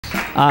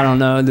I don't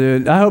know,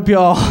 dude. I hope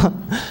y'all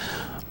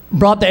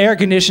brought the air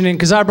conditioning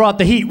because I brought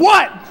the heat.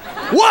 What?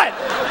 What?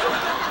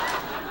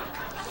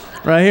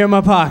 Right here in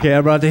my pocket,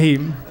 I brought the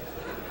heat.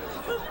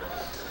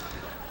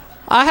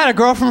 I had a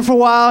girlfriend for a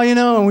while, you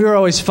know, and we were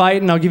always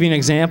fighting. I'll give you an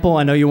example.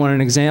 I know you want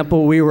an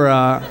example.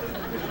 We're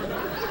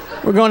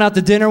going out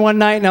to dinner one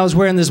night, and I was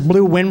wearing this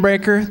blue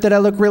windbreaker that I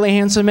look really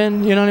handsome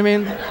in. You know what I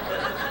mean?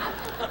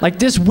 Like,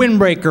 this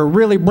windbreaker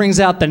really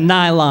brings out the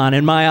nylon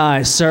in my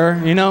eyes,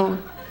 sir, you know?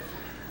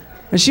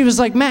 And she was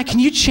like, Matt, can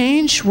you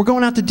change? We're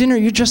going out to dinner.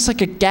 You're just like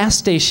a gas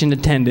station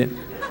attendant.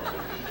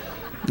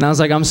 And I was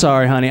like, I'm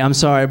sorry, honey. I'm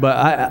sorry, but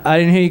I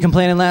didn't hear you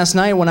complaining last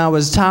night when I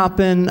was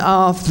topping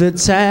off the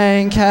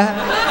tank.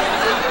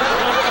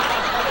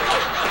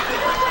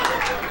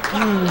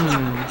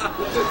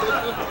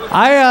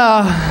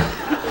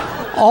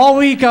 All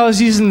week I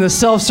was using the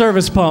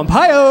self-service pump.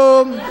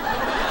 Hi-oh!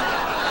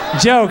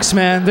 Jokes,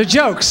 man. They're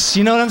jokes.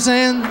 You know what I'm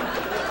saying?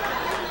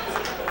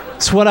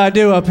 It's what I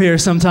do up here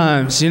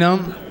sometimes, you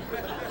know?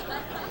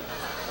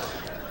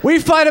 We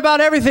fight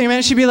about everything,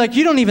 man. She'd be like,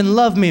 you don't even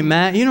love me,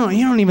 Matt. You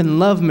don't even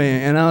love me.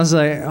 And I was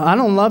like, I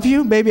don't love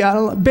you? Baby, I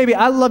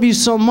love you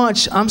so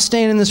much. I'm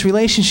staying in this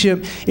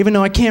relationship even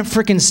though I can't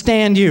freaking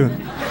stand you.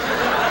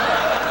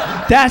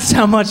 That's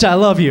how much I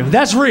love you.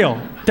 That's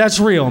real. That's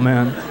real,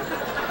 man.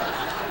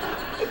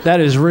 That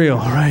is real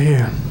right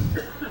here.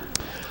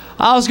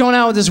 I was going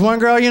out with this one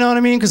girl, you know what I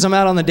mean? Because I'm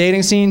out on the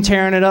dating scene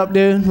tearing it up,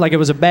 dude. Like it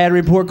was a bad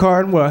report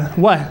card.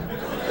 What?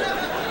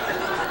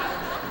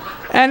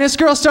 And this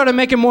girl started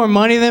making more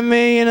money than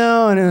me, you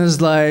know? And it was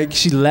like,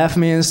 she left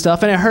me and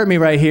stuff. And it hurt me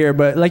right here,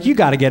 but like, you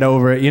gotta get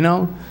over it, you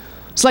know?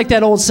 It's like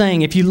that old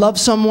saying, if you love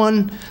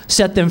someone,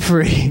 set them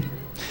free.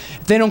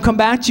 If they don't come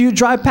back to you,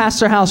 drive past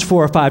their house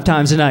 4 or 5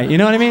 times a night, you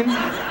know what I mean?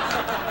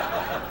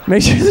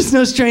 Make sure there's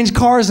no strange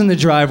cars in the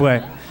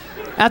driveway.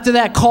 After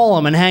that, call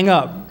them and hang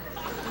up.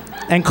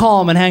 And call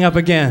them and hang up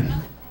again.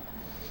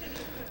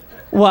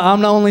 What, I'm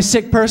the only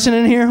sick person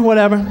in here?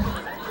 Whatever.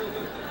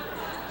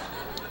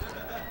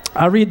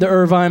 I read the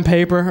Irvine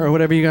paper, or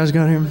whatever you guys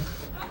got here.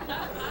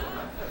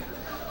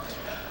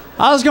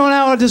 I was going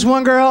out with this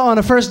one girl on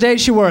a first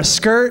date. She wore a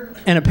skirt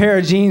and a pair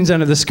of jeans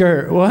under the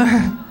skirt. What?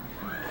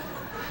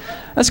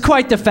 That's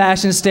quite the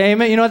fashion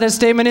statement. You know what that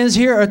statement is?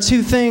 Here are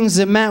 2 things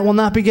that Matt will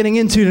not be getting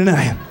into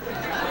tonight.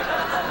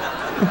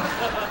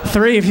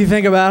 3 if you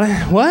think about it.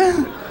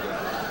 What?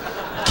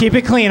 Keep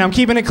it clean. I'm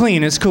keeping it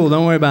clean. It's cool.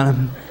 Don't worry about it.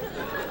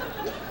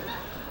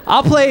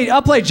 I'll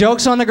play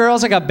jokes on the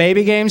girls. I got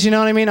baby games, you know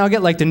what I mean? I'll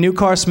get like the new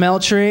car smell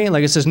tree,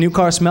 like it says new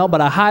car smell,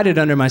 but I hide it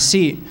under my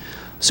seat.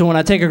 So when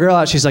I take a girl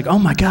out, she's like, oh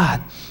my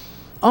God,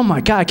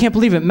 I can't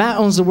believe it. Matt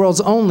owns the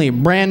world's only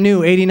brand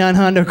new 89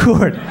 Honda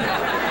Accord.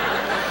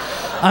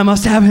 I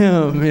must have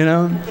him, you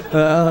know,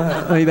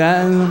 like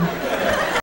that.